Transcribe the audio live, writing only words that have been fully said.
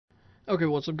Okay,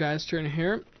 what's up guys, Turner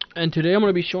here, and today I'm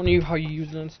going to be showing you how you use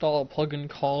and install a plugin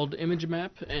called ImgMap,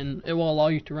 and it will allow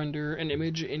you to render an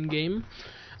image in-game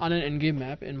on an in-game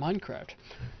map in Minecraft.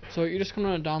 So you're just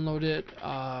going to download it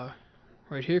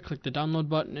right here, click the download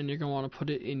button, and you're going to want to put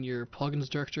it in your plugins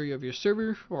directory of your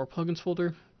server, or plugins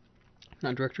folder,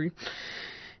 not directory.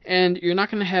 And you're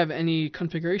not going to have any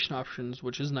configuration options,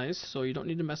 which is nice, so you don't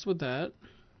need to mess with that.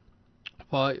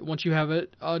 But once you have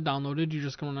it downloaded, you're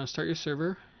just going to start your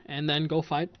server, and then go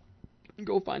find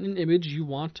an image you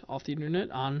want off the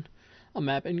internet on a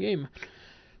map in game.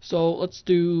 So let's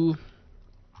do.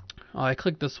 I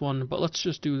clicked this one, but let's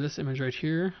just do this image right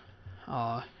here.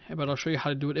 But I'll show you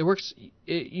how to do it. It works.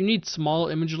 You need small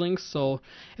image links. So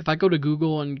if I go to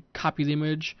Google and copy the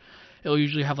image, it'll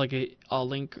usually have like a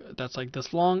link that's like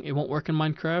this long. It won't work in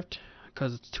Minecraft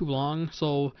because it's too long.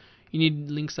 So you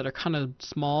need links that are kind of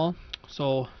small.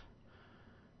 So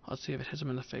let's see if it hits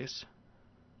them in the face.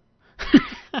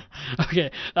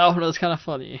 Okay, that one was kind of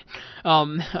funny.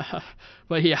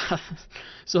 But yeah,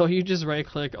 so you just right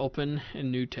click, open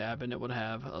in new tab, and it would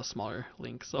have a smaller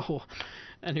link. So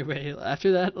anyway,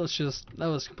 after that, that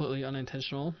was completely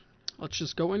unintentional. Let's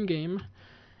just go in game,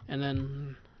 and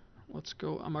then let's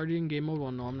go. I'm already in game mode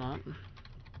 1. No, I'm not.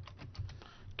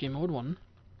 Game mode 1,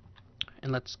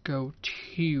 and let's go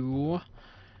to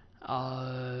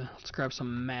let's grab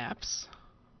some maps.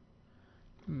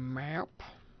 Map.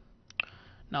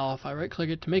 Now if I right click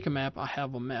it to make a map, I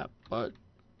have a map, but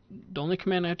the only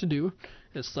command I have to do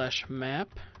is /map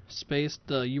space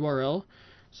the URL.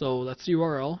 So that's the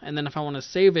URL, and then if I want to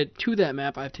save it to that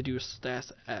map, I have to do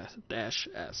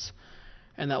 /s,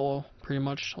 and that will pretty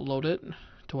much load it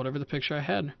to whatever the picture I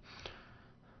had.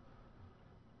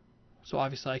 So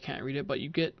obviously I can't read it, but you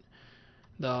get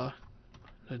the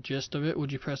gist of it when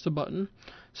you press the button.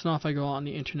 So now if I go on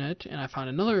the internet and I find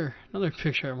another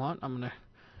picture I want, I'm gonna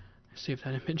save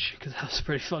that image because that was a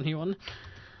pretty funny one.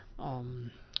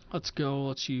 Let's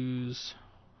use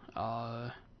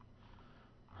I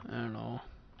don't know.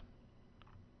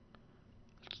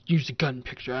 Let's use a gun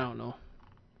picture, I don't know.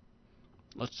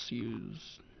 Let's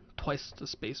use twice the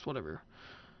space, whatever.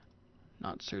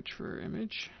 Not search for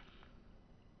image.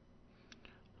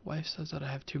 Wife says that I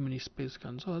have too many space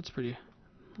guns. Oh, that's pretty.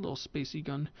 Little spacey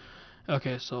gun.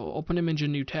 Okay, so open image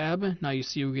in new tab. Now you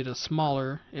see we get a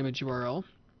smaller image URL.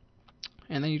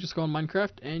 And then you just go in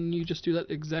Minecraft and you just do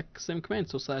that exact same command.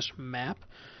 So /map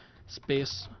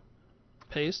space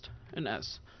paste and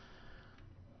s.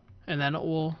 And then it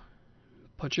will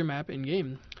put your map in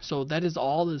game. So that is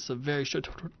all. This is a very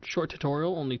short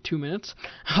tutorial, only 2 minutes.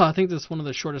 I think this is one of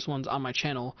the shortest ones on my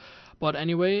channel. But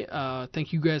anyway,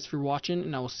 thank you guys for watching,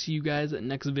 and I will see you guys at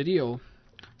next video.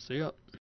 See ya.